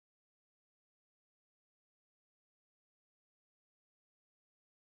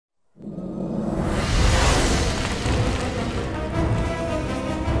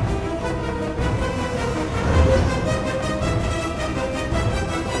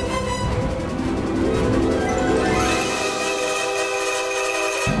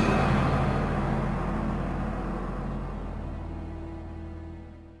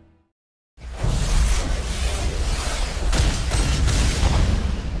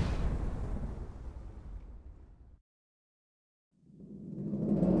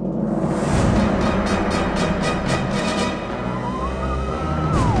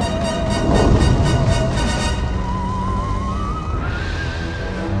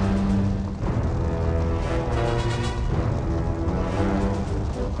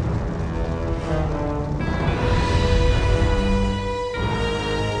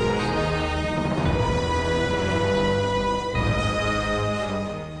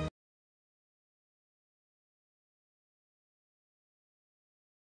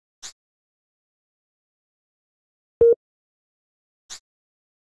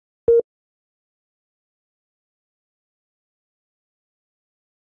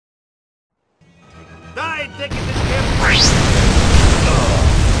Die, take it to him!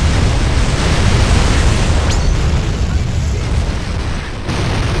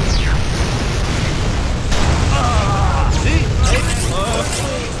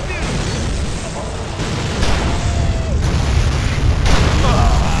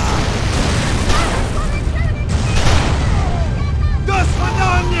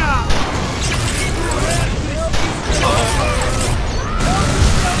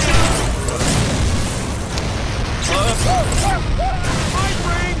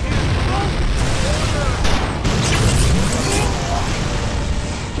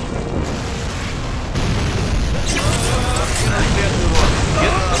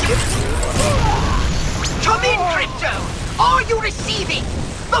 Come in, Crypto! Are you receiving?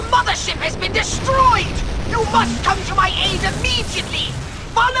 The mothership has been destroyed! You must come to my aid immediately!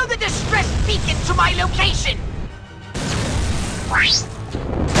 Follow the distress beacon to my location!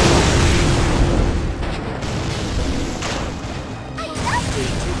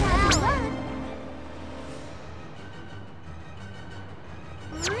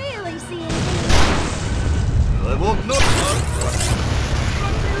 Really see I won't know.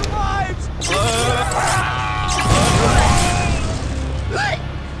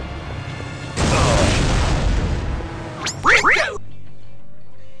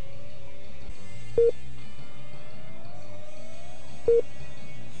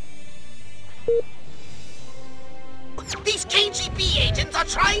 These KGB agents are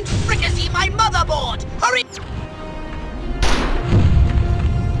trying to fricassee my motherboard! Hurry!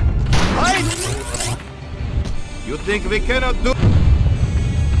 You think we cannot do?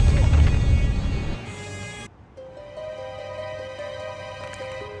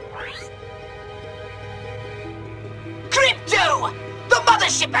 Crypto! The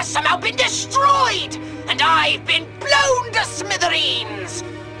mothership has somehow been destroyed! And I've been blown to smithereens!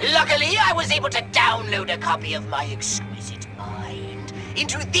 Luckily, I was able to download a copy of my exquisite mind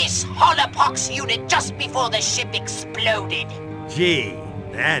into this holopox unit just before the ship exploded. Gee,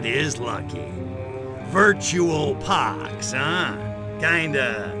 that is lucky. Virtual pox, huh?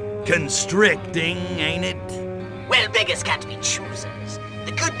 Kinda constricting, ain't it? Well, beggars can't be choosers.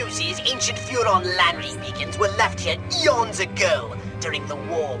 The good news is ancient Furon Landry beacons were left here eons ago during the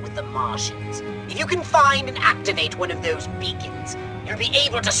war with the Martians. If you can find and activate one of those beacons, you'll be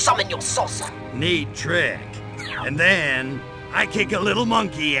able to summon your saucer. Neat trick. And then I kick a little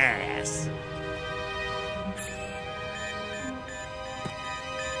monkey ass.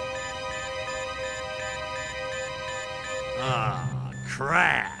 Ah,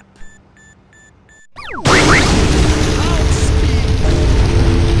 crap.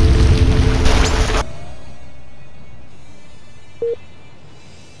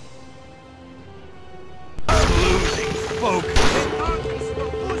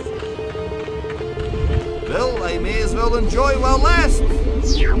 Well, I may as well enjoy while lasts.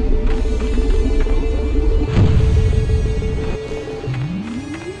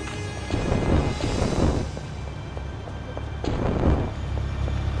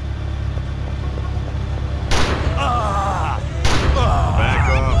 Back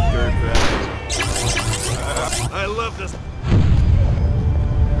off, dirtbag. I love this.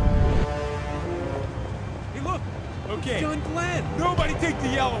 Hey, look! Okay. John Glenn! Nobody take the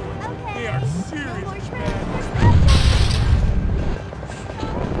yellow one! Okay. They are serious, man.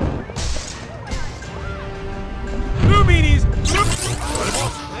 Blue meanies!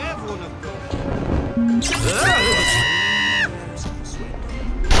 Have one of those.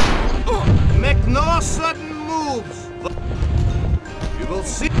 Make no sudden moves. You will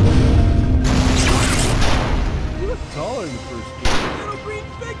see. You look taller in the first game. Little green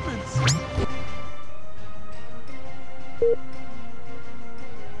pigments!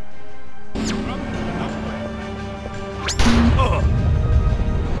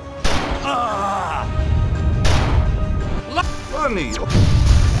 Funny.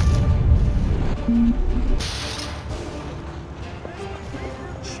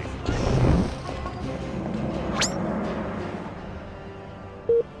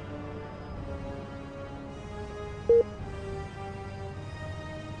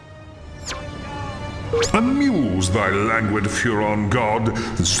 Amuse thy languid Furon god,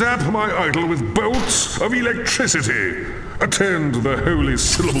 zap my idol with bolts of electricity. Attend the holy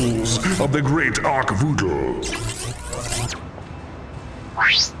syllables of the great Archvoodle.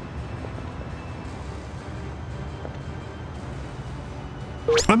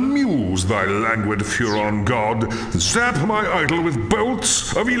 Amuse thy languid Furon god, zap my idol with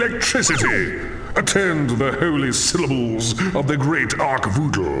bolts of electricity. Attend the holy syllables of the great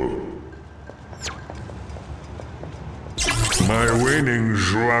Archvoodle. My waning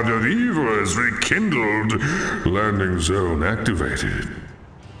joie de vivre is rekindled. Landing zone activated.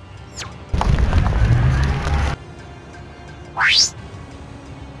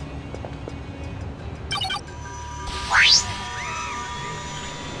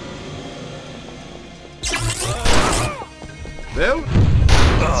 Well?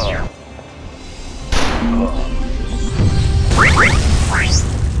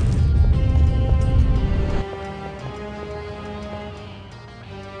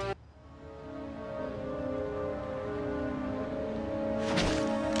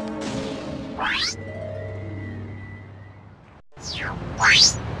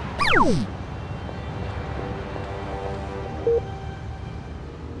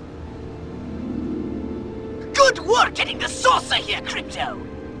 Good work getting the saucer here, Crypto!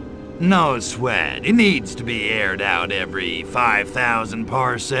 No sweat. It needs to be aired out every 5,000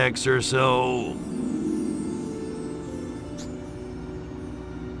 parsecs or so.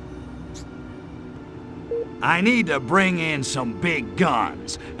 I need to bring in some big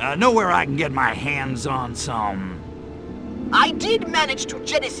guns. Know where I can get my hands on some. I did manage to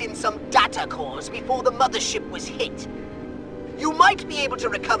jettison some data cores before the mothership was hit. You might be able to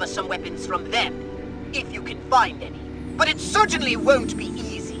recover some weapons from them, if you can find any. But it certainly won't be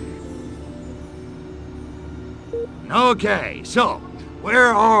easy. Okay, so,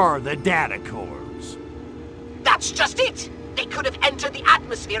 where are the data cores? That's just it! They could have entered the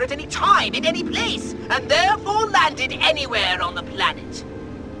atmosphere at any time, in any place, and therefore landed anywhere on the planet.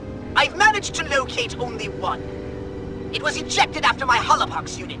 I've managed to locate only one. It was ejected after my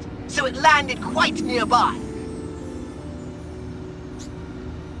holopox unit, so it landed quite nearby.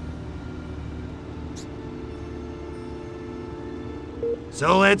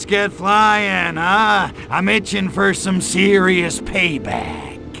 So let's get flying, huh? I'm itching for some serious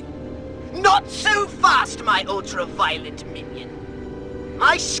payback. Not so fast, my ultra-violent minion.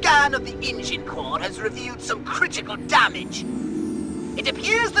 My scan of the engine core has revealed some critical damage. It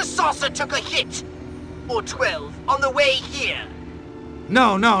appears the saucer took a hit, or 12, on the way here.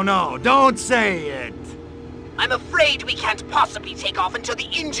 No, don't say it. I'm afraid we can't possibly take off until the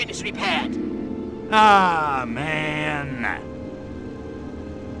engine is repaired. Ah, man.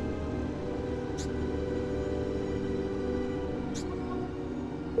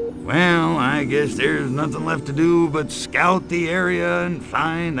 Well, I guess there's nothing left to do but scout the area and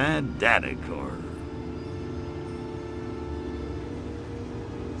find that data core.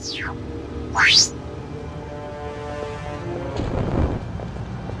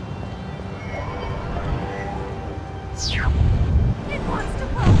 It wants to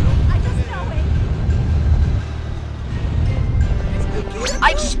blow. I just know it.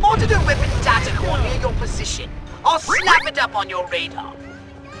 I've spotted a weapon data core near your position. I'll snap it up on your radar.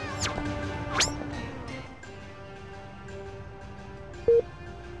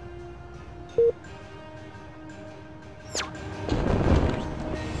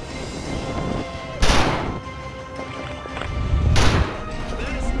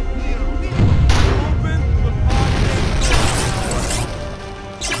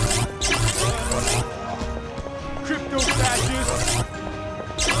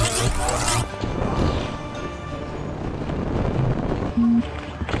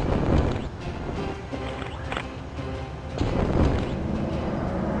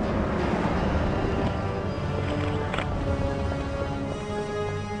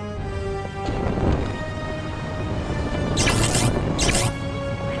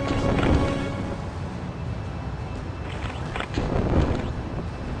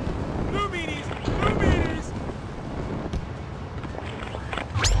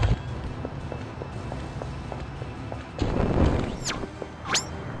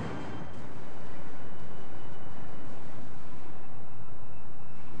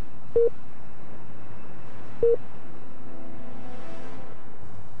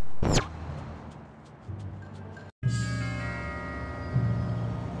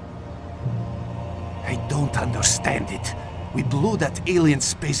 I don't understand it. We blew that alien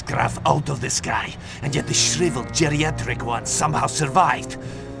spacecraft out of the sky, and yet the shriveled geriatric one somehow survived.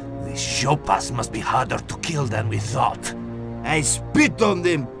 These Jopas must be harder to kill than we thought. I spit on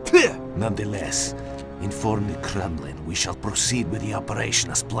them. Nonetheless, inform the Kremlin we shall proceed with the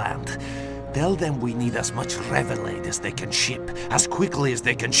operation as planned. Tell them we need as much Revelade as they can ship, as quickly as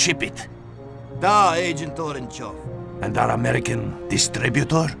they can ship it. Da, Agent Orenchov. And our American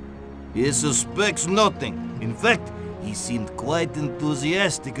distributor? He suspects nothing. In fact, he seemed quite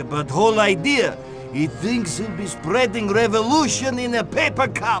enthusiastic about the whole idea. He thinks he'll be spreading revolution in a paper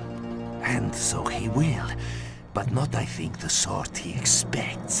cup. And so he will. But not, I think, the sort he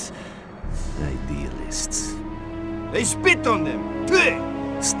expects. Idealists. They spit on them.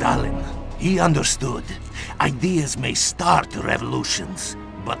 Pah! Stalin, he understood. Ideas may start revolutions,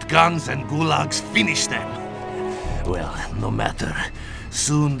 but guns and gulags finish them. Well, no matter.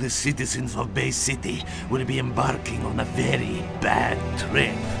 Soon the citizens of Bay City will be embarking on a very bad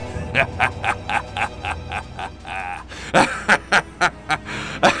trip.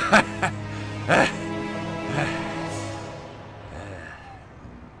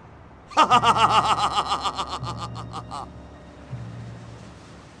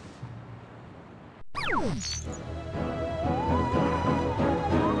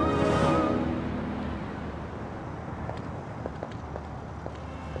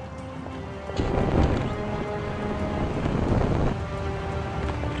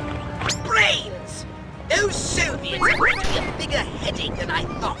 Brains! Those Soviets are going to be a bigger headache than I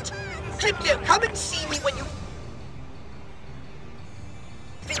thought. Crypto, come and see me when you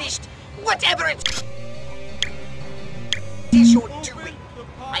finished whatever it is you're doing.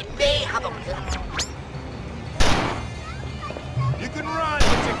 I may have a plan. You can run,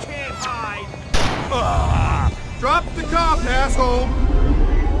 but you can't hide. Drop the cop, asshole.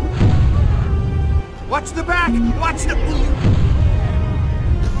 Watch the back. Watch the...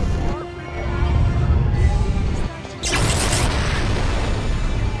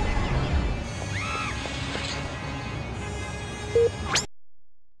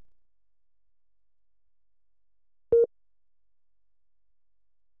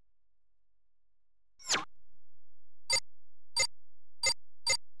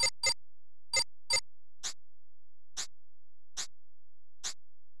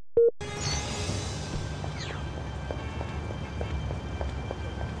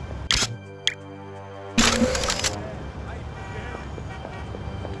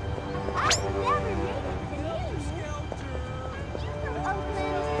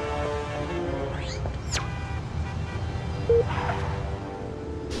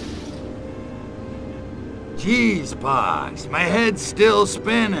 Jeez, Pox, my head's still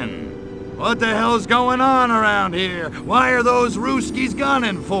spinning. What the hell's going on around here? Why are those Ruskies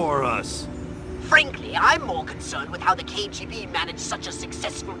gunning for us? Frankly, I'm more concerned with how the KGB managed such a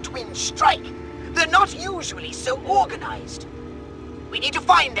successful twin strike. They're not usually so organized. We need to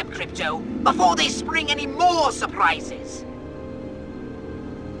find them, Crypto, before they spring any more surprises.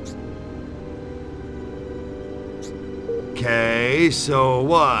 Okay, so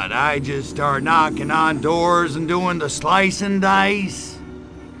what? I just start knocking on doors and doing the slice and dice?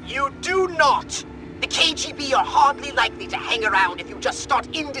 You do not! The KGB are hardly likely to hang around if you just start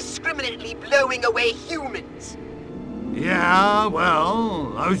indiscriminately blowing away humans. Yeah,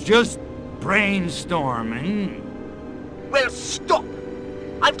 well, I was just brainstorming. Well, stop!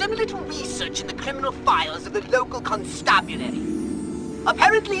 I've done a little research in the criminal files of the local constabulary.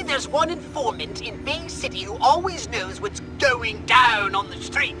 Apparently, there's one informant in Bay City who always knows what's going down on the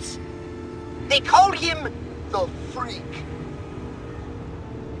streets. They call him the Freak.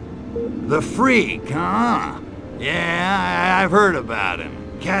 The Freak, huh? Yeah, I've heard about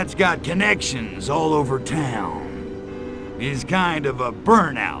him. Cat's got connections all over town. He's kind of a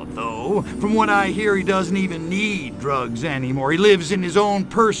burnout, though. From what I hear, he doesn't even need drugs anymore. He lives in his own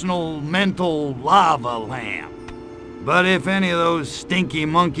personal mental lava lamp. But if any of those stinky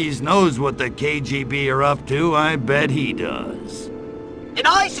monkeys knows what the KGB are up to, I bet he does. And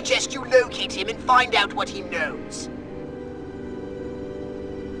I suggest you locate him and find out what he knows.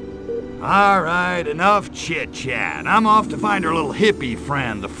 All right, enough chit-chat. I'm off to find our little hippie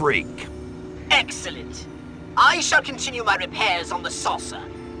friend, the Freak. Excellent. I shall continue my repairs on the saucer.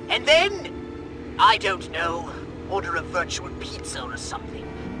 And then, I don't know, order a virtual pizza or something.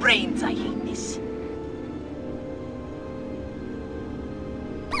 Brains, I hate this.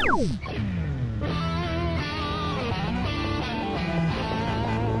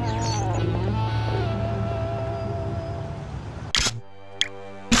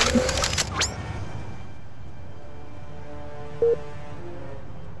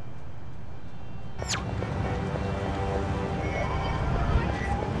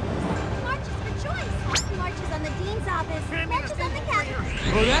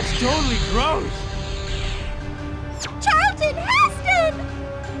 Oh, that's totally gross. Charlton Heston!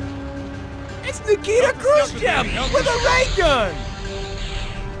 It's Nikita Khrushchev with a ray gun.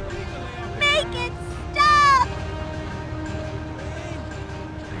 Make it stop!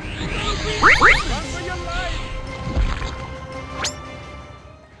 Run for your life.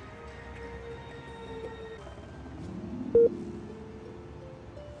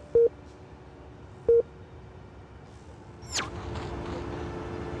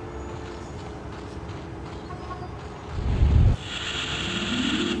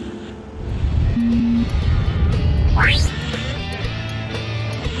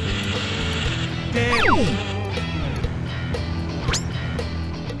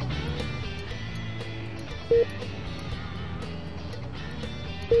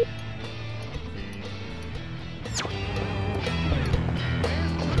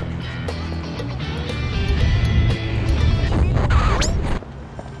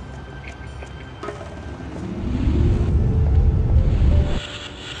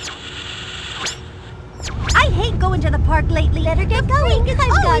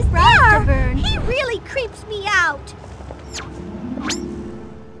 nice bride to burn. He really creeps me out.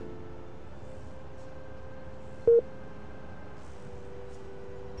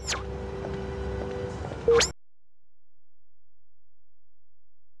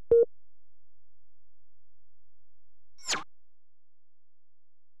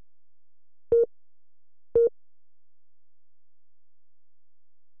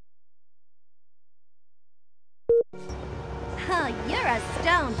 Oh, you're a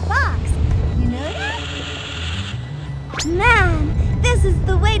stone fox. You know that? Man, this is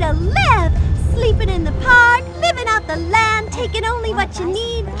the way to live. Sleeping in the park, living out the land, taking only what you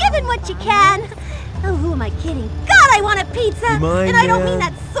need, giving what you can. Oh, who am I kidding? God, I want a pizza! And I don't mean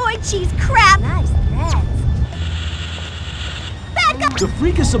that soy cheese crap! Nice threads. Back up! The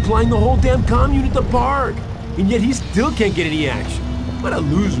freak is supplying the whole damn commune at the park, and yet he still can't get any action. What a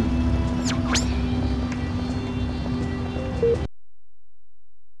loser.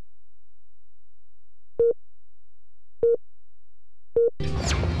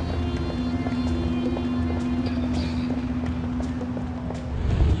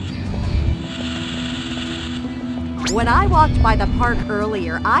 When I walked by the park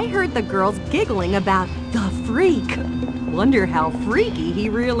earlier, I heard the girls giggling about the freak. Wonder how freaky he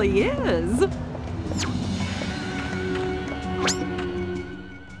really is.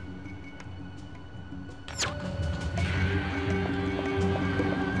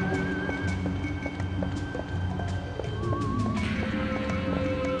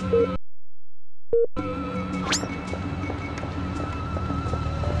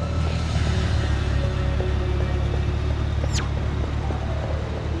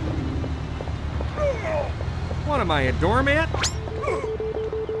 What am I, a doormat?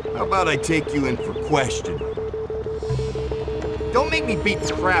 How about I take you in for questioning? Don't make me beat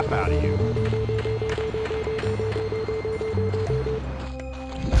the crap out of you.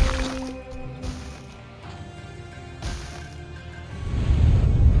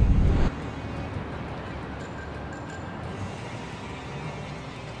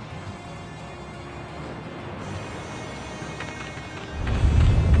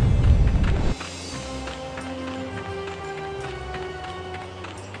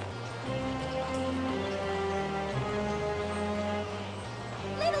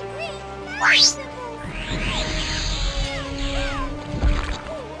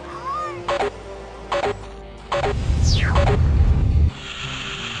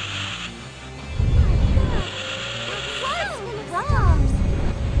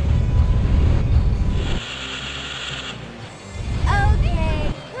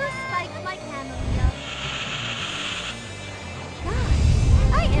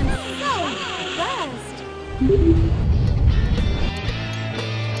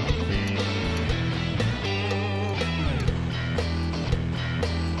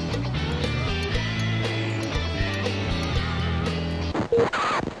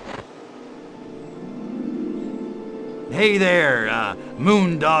 Hey there,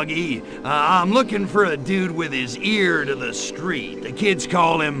 Moondoggy. I'm looking for a dude with his ear to the street. The kids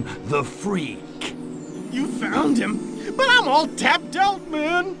call him the Freak. You found him? But I'm all tapped out,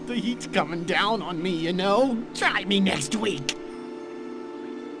 man. The heat's coming down on me, you know. Try me next week.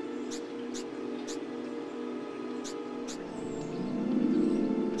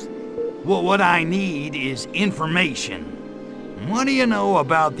 Well, what I need is information. What do you know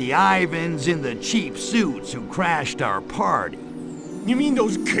about the Ivans in the cheap suits who crashed our party? You mean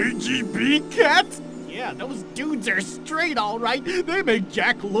those KGB cats? Yeah, those dudes are straight, all right. They make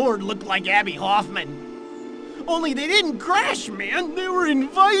Jack Lord look like Abby Hoffman. Only they didn't crash, man. They were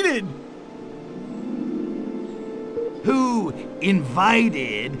invited. Who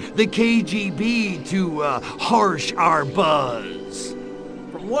invited the KGB to harsh our buzz?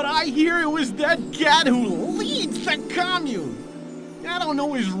 From what I hear, it was that cat who leads the commune. I don't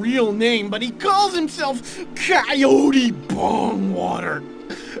know his real name, but he calls himself Coyote Bongwater,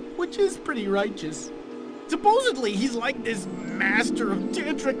 which is pretty righteous. Supposedly, he's like this master of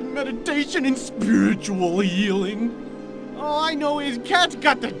tantric meditation and spiritual healing. All I know is Cat's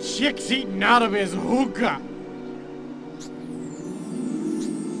got the chicks eaten out of his hookah.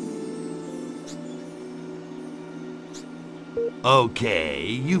 Okay,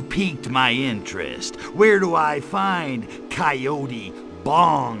 you piqued my interest. Where do I find Coyote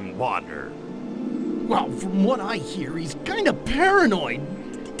Bongwater? Well, from what I hear, he's kind of paranoid.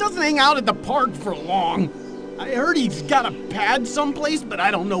 He doesn't hang out at the park for long. I heard he's got a pad someplace, but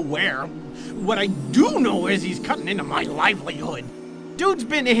I don't know where. What I do know is he's cutting into my livelihood. Dude's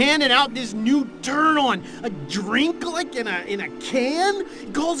been handing out this new turn on, a drink like in a can.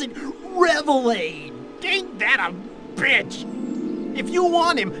 He calls it Revelade. Ain't that a bitch? If you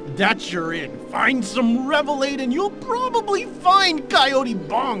want him, that's your in. Find some Revelade and you'll probably find Coyote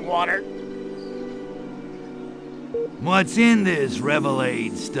Bongwater. What's in this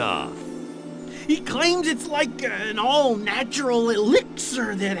Revelade stuff? He claims it's like an all-natural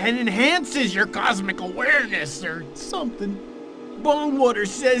elixir that enhances your cosmic awareness or something. Bongwater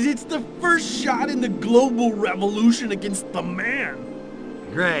says it's the first shot in the global revolution against the man.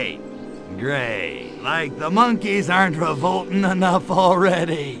 Great. Great. Like the monkeys aren't revolting enough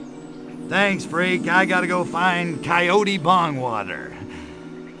already. Thanks, freak. I gotta go find Coyote Bongwater.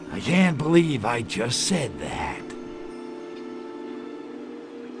 I can't believe I just said that.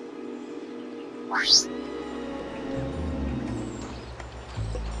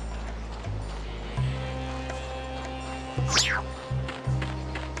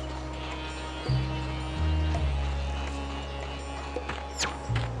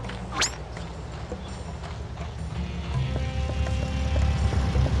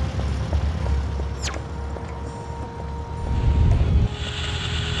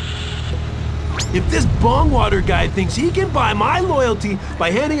 If this Bongwater guy thinks he can buy my loyalty by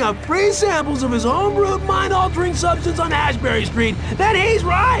handing out free samples of his home-brewed mind-altering substance on Ashbury Street, then he's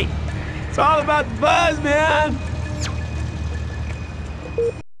right! It's all about the buzz, man!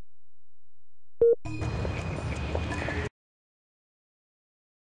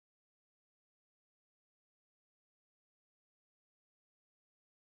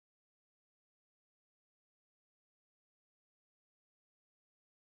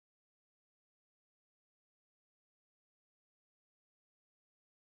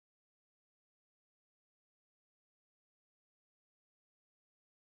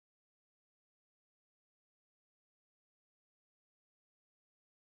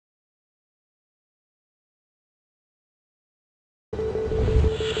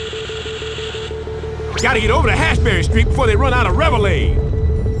 Gotta get over to Ashbury Street before they run out of Revelade.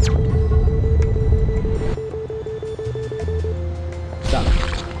 Stop.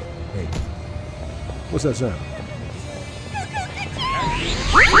 Hey. What's that sound?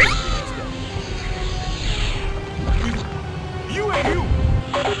 You and you!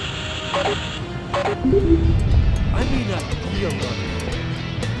 I may not be a runner,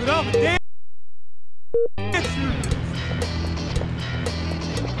 but I'm a damn dancer.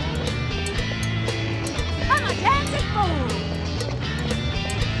 I'm a dancing fool.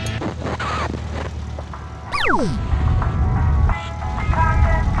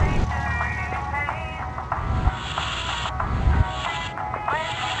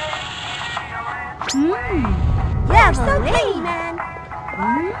 Yeah, so pretty, man.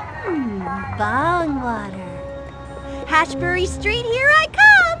 Bongwater. Ashbury Street, here I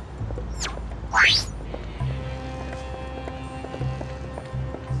come.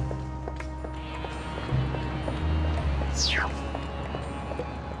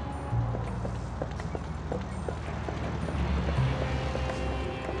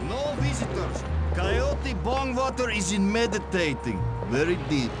 No visitors. Coyote Bongwater is in meditating. Very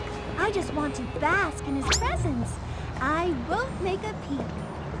deep. I just want to bask in his presence. I won't make a peep.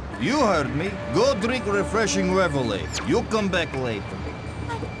 You heard me. Go drink refreshing Revelade. You come back later.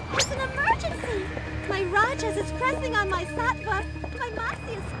 But it's an emergency. My Rajas is pressing on my sattva. My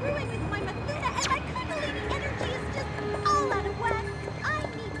Masi is screwing with my Mathuna, and my Kundalini energy is just all out of whack. I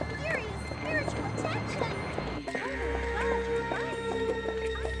need serious spiritual attention. Oh, Raj, you're right.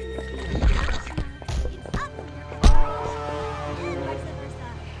 It's up in your concentration. And vice versa.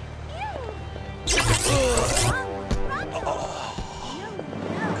 Ew. Wrong,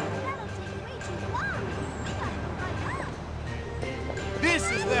 that'll take way too long. We gotta go right up. This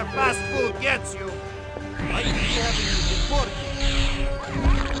is where fast food gets you. I keep having you before.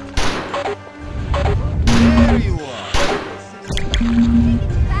 There you are.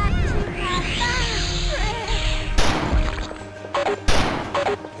 Back to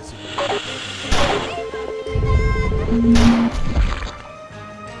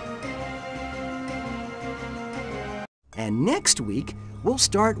And next week, we'll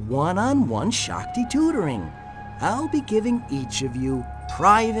start one-on-one Shakti tutoring. I'll be giving each of you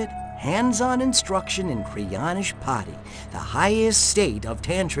private, hands-on instruction in Kriyanish Pati, the highest state of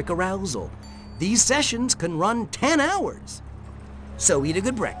tantric arousal. These sessions can run 10 hours. So eat a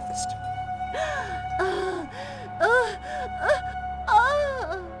good breakfast.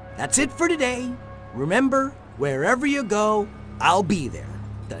 That's it for today. Remember, wherever you go, I'll be there.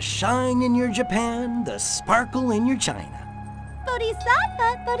 The shine in your Japan, the sparkle in your China.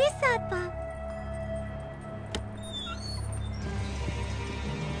 Bodhisattva, Bodhisattva.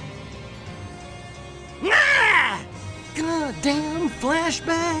 Ah! Goddamn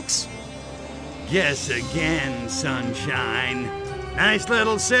flashbacks. Guess again, sunshine. Nice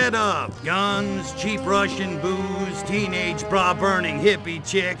little setup. Guns, cheap Russian booze, teenage bra-burning hippie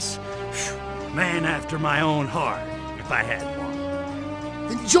chicks. Man after my own heart, if I had one.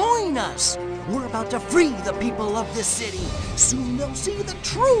 Then join us! We're about to free the people of this city. Soon they'll see the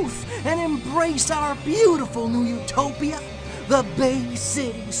truth and embrace our beautiful new utopia. The Bay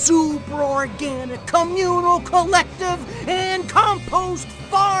City Super Organic Communal Collective and Compost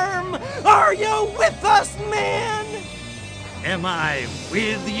Farm. Are you with us, man? Am I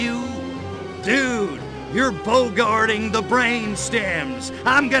with you? Dude, you're bogarting the brain stems.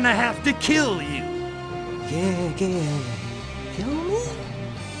 I'm gonna have to kill you. Kill me?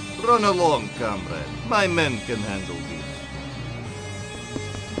 Run along, comrade. My men can handle this.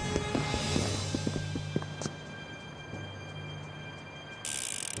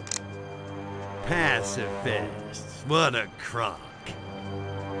 Pacifists, what a crock.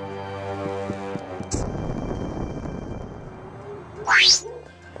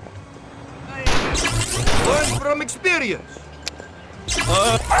 Learn from experience.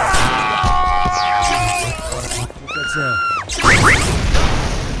 What's that?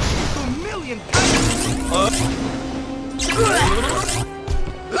 A million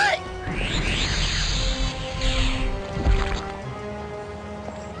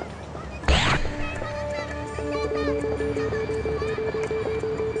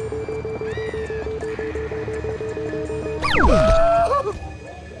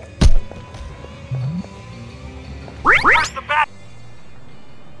Where's the bat?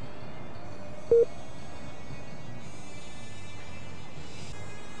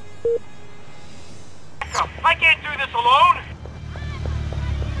 I can't do this alone!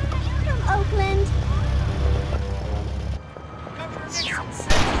 From Oakland.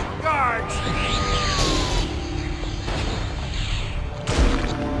 Guards!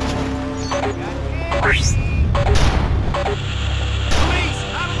 Police,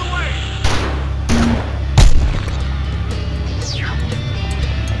 out of the way!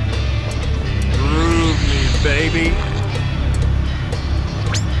 Prove me, baby.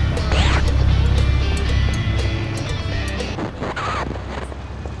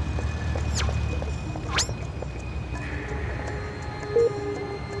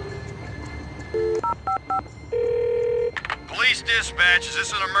 Police dispatch, is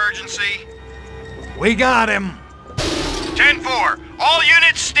this an emergency? We got him. 10-4, all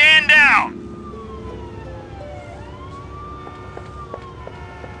units stand down!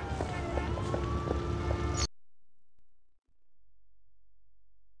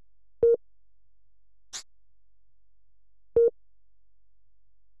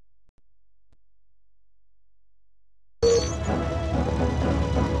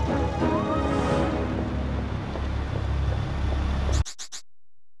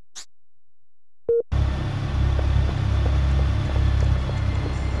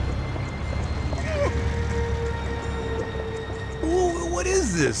 What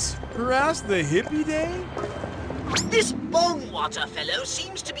is this? Harass the hippie day? This Bongwater fellow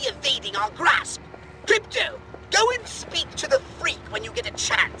seems to be evading our grasp. Crypto, go and speak to the freak when you get a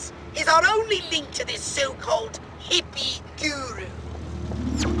chance. He's our only link to this so-called hippie guru.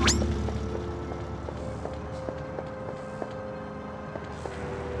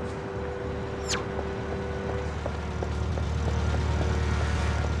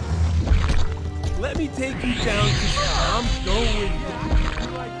 Let me take you down, 'cause I'm going down.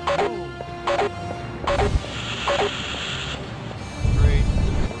 Great.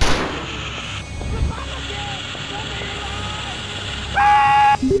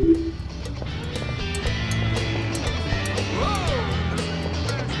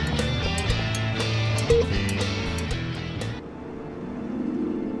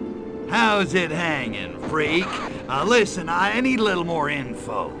 How's it hanging, freak? Listen, I need a little more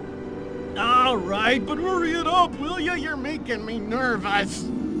info. All right, but hurry it up, will ya? You're making me nervous.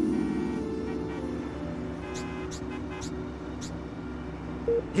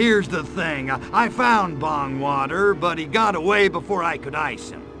 Here's the thing. I found Bongwater, but he got away before I could ice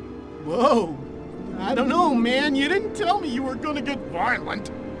him. Whoa. I don't know, man. You didn't tell me you were gonna get violent.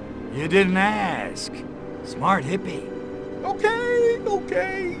 You didn't ask. Smart hippie.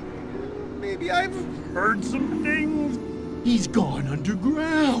 Okay. Maybe I've heard some things. He's gone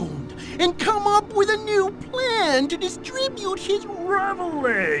underground and come up with a new plan to distribute his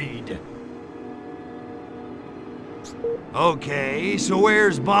revelade. Okay, so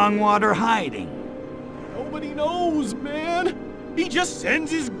where's Bongwater hiding? Nobody knows, man. He just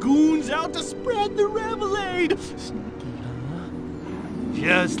sends his goons out to spread the revelade. Sneaky, huh?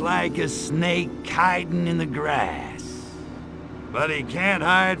 Just like a snake hiding in the grass. But he can't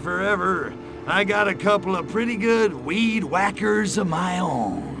hide forever. I got a couple of pretty good weed whackers of my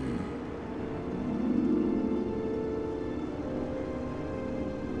own.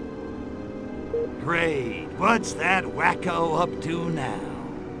 Great. What's that wacko up to now?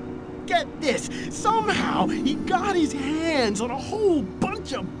 Get this! Somehow he got his hands on a whole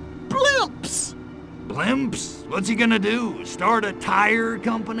bunch of blimps! Blimps? What's he gonna do? Start a tire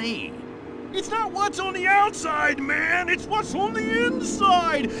company? It's not what's on the outside, man! It's what's on the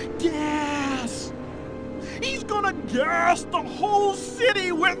inside! Gas! He's gonna gas the whole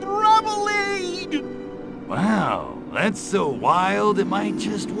city with Revelade! Wow, that's so wild it might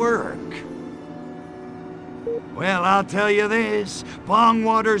just work. Well, I'll tell you this,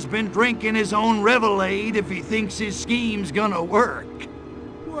 Bongwater's been drinking his own Revelade if he thinks his scheme's gonna work.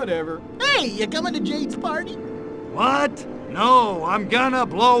 Whatever. Hey, you coming to Jade's party? What? No, I'm gonna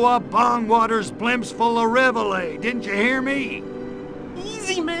blow up Bongwater's blimps full of Revelade, didn't you hear me?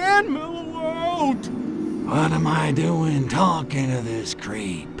 Easy, man, mellow out. What am I doing talking to this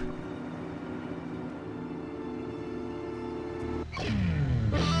creep?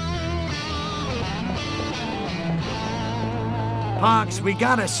 Pox, we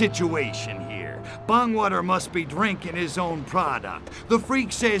got a situation here. Bongwater must be drinking his own product. The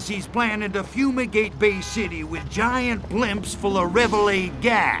freak says he's planning to fumigate Bay City with giant blimps full of Revelade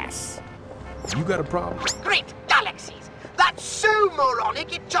gas. You got a problem? Great galaxies! That's so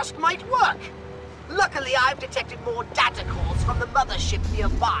moronic it just might work! Luckily, I've detected more data calls from the mothership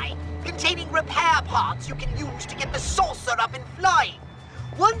nearby, containing repair parts you can use to get the saucer up and flying.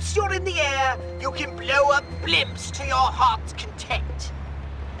 Once you're in the air, you can blow up blimps to your heart's content.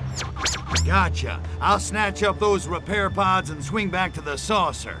 Gotcha. I'll snatch up those repair pods and swing back to the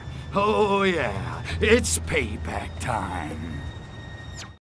saucer. Oh yeah, it's payback time.